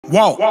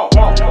Whoa. Whoa.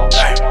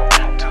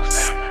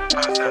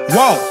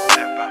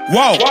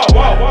 Whoa.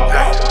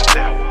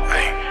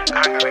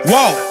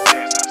 Whoa.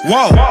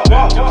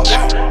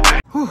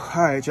 Whoa.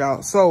 Alright,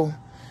 y'all. So,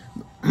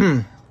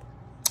 I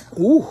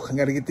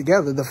gotta get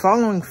together. The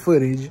following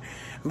footage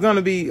is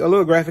gonna be a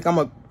little graphic. I'm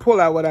gonna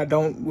pull out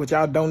what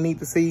y'all don't need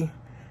to see,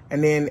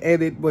 and then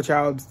edit what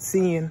y'all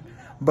seeing.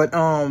 But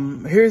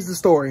here's the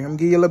story. I'm gonna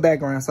give you a little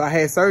background. So I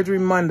had surgery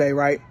Monday,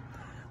 right?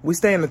 We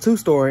stay in a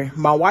 2-story.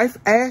 My wife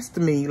asked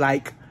me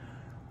like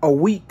a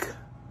week,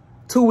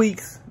 2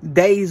 weeks,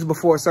 days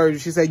before surgery.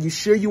 She said, "You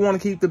sure you want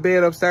to keep the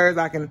bed upstairs?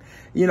 I can,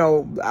 you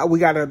know, we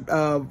got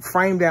a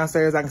frame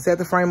downstairs. I can set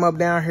the frame up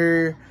down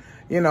here,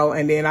 you know,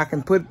 and then I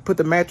can put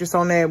the mattress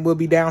on that. We'll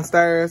be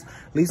downstairs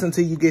at least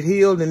until you get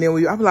healed." And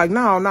then I'm like,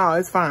 no,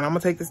 it's fine. I'm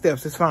gonna take the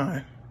steps. It's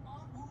fine.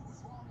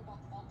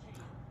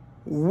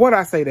 What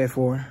I say that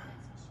for?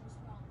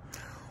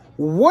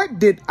 What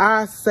did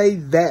I say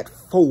that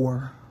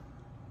for?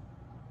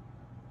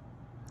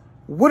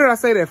 What did I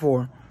say that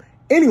for?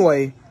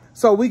 Anyway,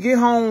 so we get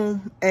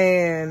home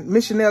and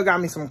Miss Chanel got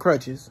me some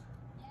crutches.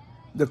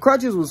 The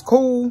crutches was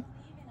cool.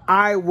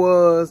 I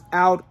was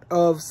out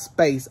of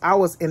space. I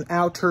was in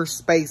outer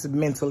space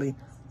mentally.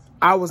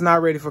 I was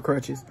not ready for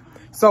crutches.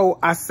 So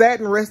I sat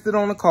and rested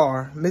on the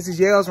car. Mrs.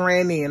 Yells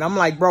ran in. I'm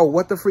like, bro,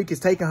 what the freak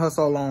is taking her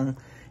so long?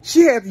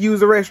 She had to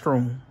use the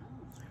restroom.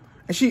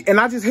 And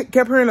I just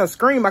kept hearing her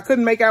scream. I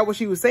couldn't make out what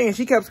she was saying.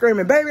 She kept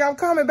screaming, "Baby, I'm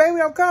coming.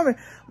 Baby, I'm coming.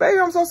 Baby,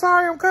 I'm so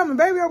sorry. I'm coming.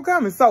 Baby, I'm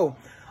coming." So,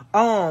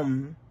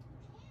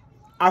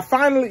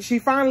 she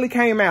finally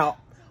came out,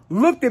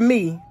 looked at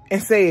me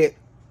and said,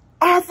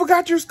 "Oh, I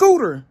forgot your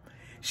scooter."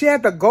 She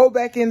had to go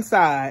back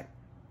inside,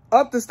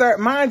 up the stairs.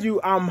 Mind you,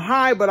 I'm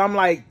high, but I'm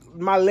like,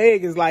 my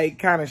leg is like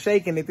kind of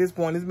shaking at this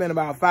point. It's been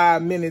about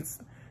 5 minutes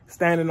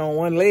standing on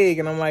one leg,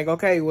 and I'm like,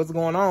 okay, what's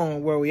going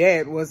on? Where we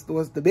at? What's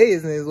the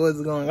business? What's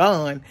going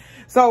on?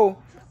 So,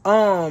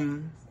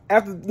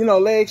 after, you know,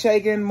 leg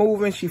shaking,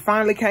 moving, she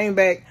finally came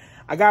back.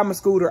 I got my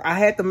scooter. I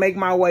had to make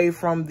my way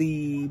from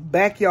the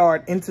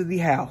backyard into the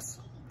house.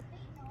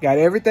 Got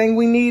everything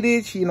we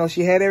needed. She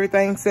had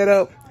everything set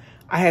up.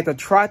 I had to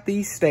trot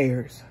these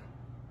stairs.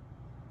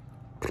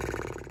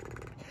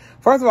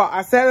 First of all,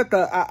 I sat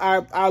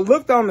at I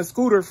looked on the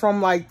scooter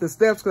from like the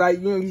steps, cause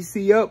you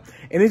see up,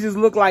 and it just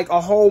looked like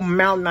a whole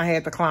mountain I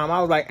had to climb.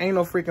 I was like, ain't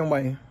no freaking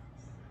way.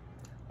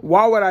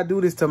 Why would I do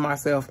this to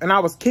myself? And I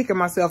was kicking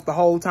myself the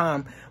whole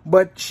time.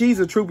 But she's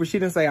a trooper. She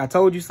didn't say, "I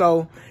told you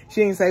so."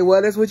 She didn't say,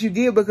 "Well, that's what you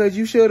did because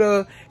you should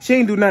have." She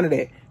didn't do none of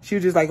that. She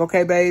was just like,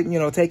 "Okay, babe, you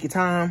know, take your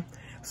time."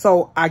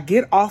 So I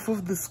get off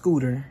of the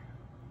scooter,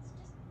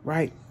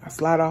 right? I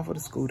slide off of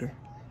the scooter.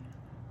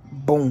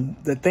 Boom.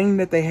 The thing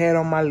that they had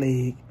on my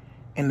leg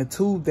and the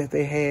tube that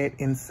they had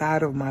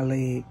inside of my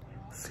leg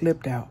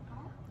slipped out.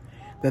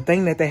 The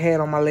thing that they had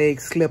on my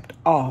leg slipped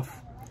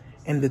off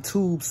and the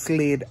tube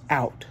slid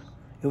out.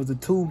 It was a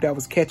tube that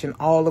was catching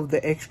all of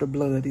the extra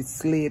blood. It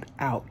slid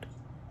out.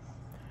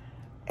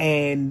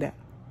 And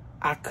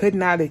I could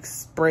not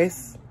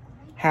express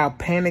how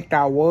panicked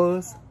I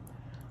was,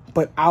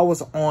 but I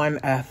was on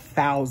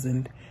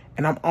 1,000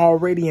 and I'm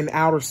already in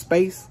outer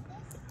space.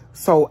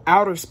 So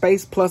outer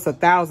space plus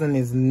 1,000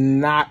 is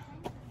not,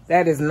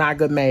 that is not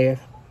good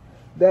math.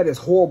 That is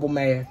horrible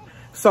math.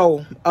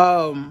 So,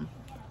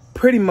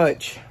 pretty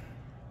much,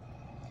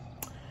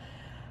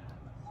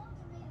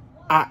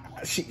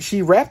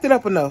 she wrapped it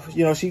up enough.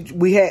 You know,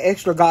 we had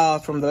extra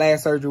gauze from the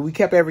last surgery. We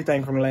kept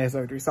everything from the last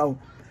surgery. So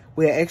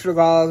we had extra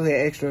gauze, we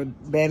had extra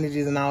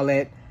bandages and all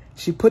that.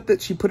 She put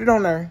it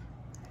on there.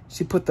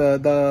 She put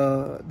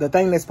the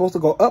thing that's supposed to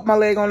go up my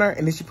leg on there,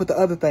 and then she put the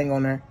other thing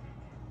on there.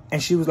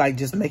 And she was like,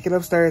 "Just make it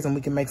upstairs and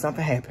we can make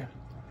something happen."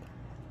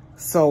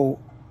 So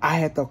I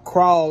had to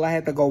crawl. I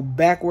had to go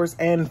backwards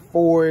and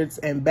forwards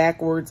and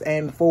backwards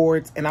and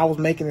forwards. And I was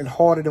making it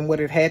harder than what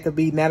it had to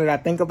be now that I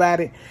think about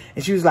it.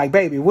 And she was like,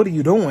 "Baby, what are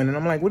you doing?" And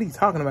I'm like, "What are you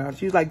talking about?"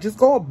 She was like, "Just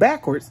go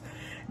backwards."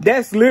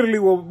 That's literally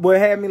what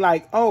had me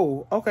like,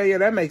 oh, okay, yeah,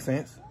 that makes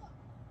sense.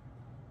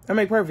 That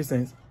makes perfect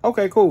sense.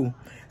 Okay, cool.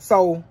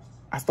 So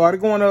I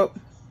started going up.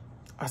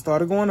 I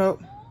started going up.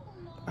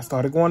 I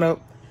started going up.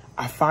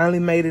 I finally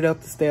made it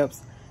up the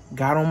steps,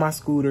 got on my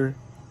scooter,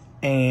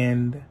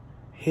 and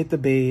hit the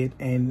bed.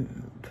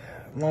 And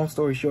long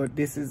story short,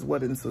 this is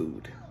what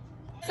ensued.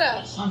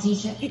 Yeah.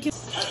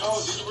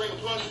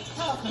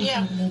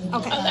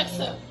 Okay.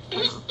 Alexa.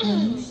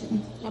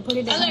 Now put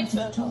it down.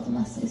 Alexa.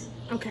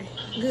 Okay.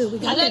 Good. We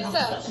got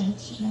Alexa.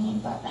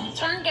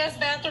 Turn guest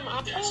bathroom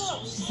off.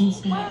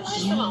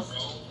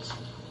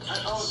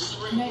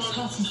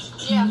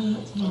 Yeah.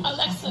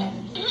 Alexa.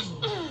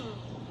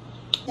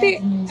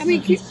 I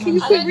mean, can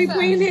you quit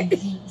replaying it?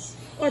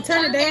 Or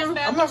turn it down?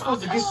 I'm not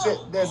supposed to get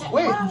that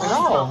wet at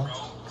all.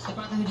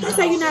 They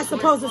say you're not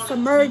supposed to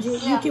submerge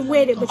it. You can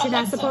wet it, but you're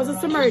not supposed to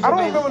submerge it. I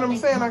don't know what I'm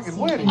saying. I can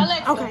wet it.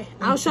 Okay,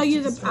 I'll show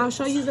you the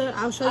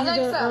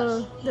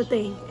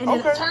thing, and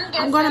then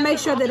I'm gonna make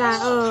sure that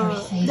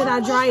I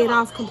dry it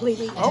off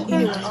completely.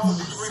 Okay.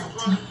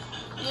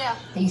 Yeah.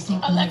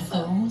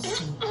 Alexa.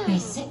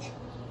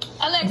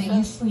 Alexa.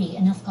 You free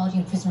enough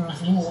guardian prisoner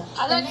of war.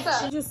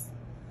 Alexa. Just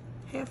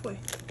halfway.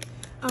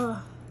 Hold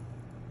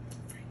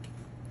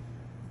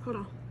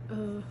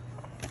on.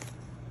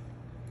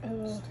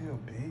 Still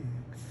big.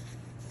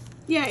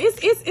 Yeah,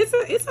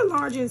 it's a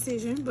large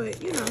incision,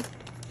 but you know.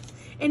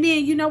 And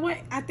then you know what?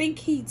 I think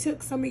he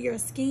took some of your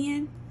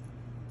skin.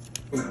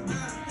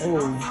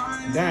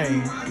 Oh,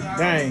 dang,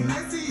 dang,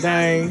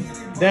 dang,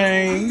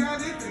 dang,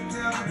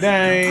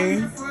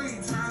 dang,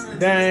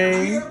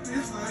 dang,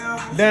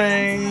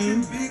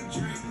 dang.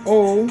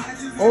 Oh,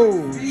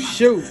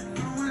 shoot.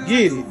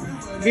 Get it,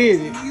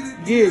 get it,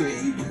 get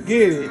it,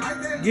 get it,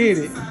 get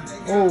it.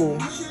 Oh.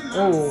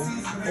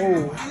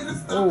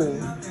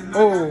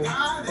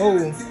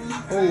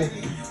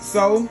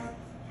 So,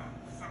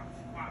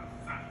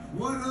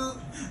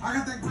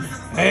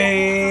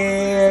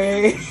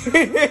 hey.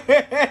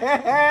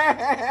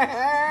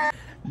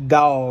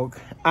 Dog,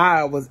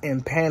 I was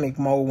in panic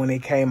mode when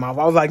it came off.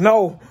 I was like,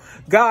 no,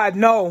 God,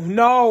 no.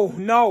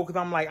 Because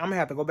I'm like, I'm going to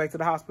have to go back to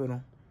the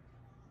hospital.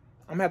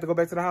 I'm going to have to go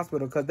back to the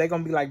hospital because they're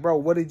going to be like, bro,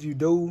 what did you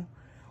do?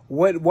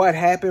 What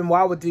happened?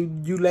 Why would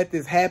you let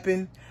this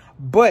happen?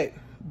 But,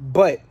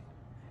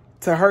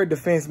 to her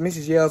defense,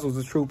 Mrs. Yells was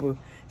a trooper.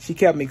 She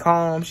kept me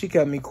calm. She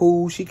kept me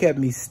cool. She kept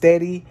me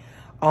steady.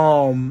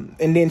 And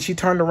then she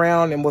turned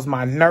around and was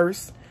my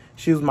nurse.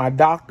 She was my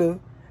doctor.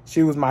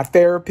 She was my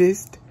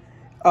therapist.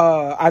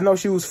 I know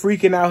she was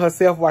freaking out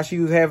herself while she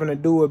was having to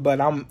do it,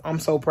 but I'm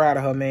so proud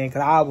of her, man,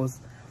 because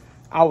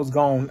I was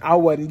gone. I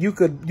wasn't. You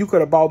could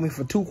have bought me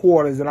for 2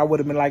 quarters and I would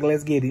have been like,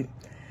 let's get it,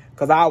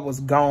 because I was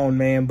gone,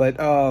 man. But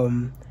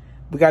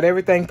we got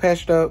everything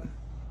patched up.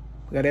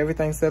 We got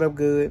everything set up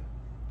good.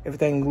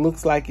 Everything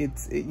looks like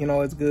it's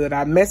good.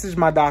 I messaged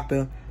my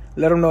doctor,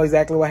 let them know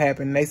exactly what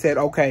happened. They said,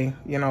 okay,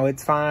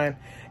 it's fine.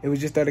 It was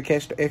just there to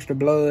catch the extra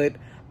blood,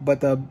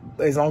 but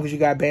as long as you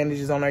got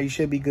bandages on there, you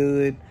should be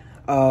good.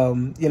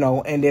 And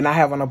then I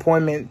have an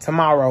appointment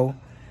tomorrow,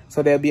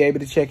 so they'll be able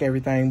to check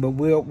everything. But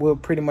we'll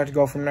pretty much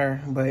go from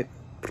there. But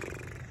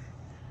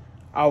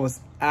I was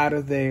out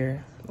of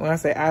there. When I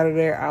say out of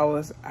there, I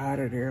was out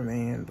of there,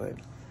 man. But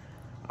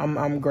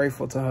I'm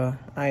grateful to her.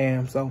 I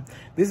am. So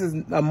this is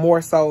a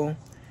more so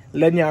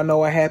letting y'all know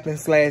what happened /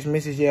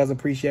 Mrs. Yell's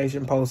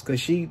appreciation post,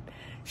 because she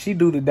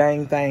do the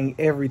dang thing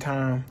every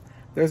time.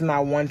 There's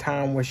not one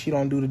time where she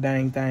don't do the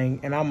dang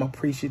thing, and I'm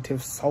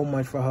appreciative so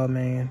much for her,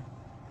 man.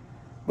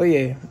 But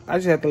yeah, I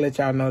just have to let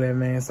y'all know that,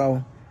 man.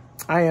 So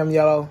I am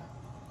Yellow.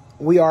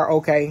 We are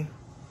okay.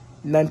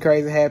 Nothing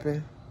crazy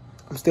happened.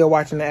 I'm still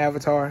watching the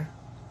Avatar.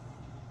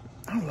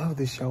 I love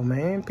this show,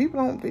 man.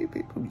 People be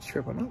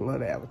tripping. I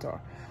love the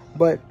Avatar.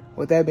 But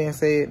with that being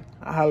said,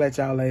 I'll holler at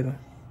y'all later.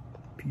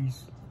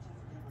 Peace.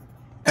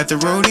 At the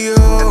rodeo.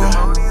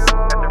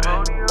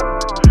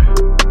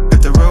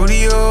 At the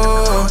rodeo.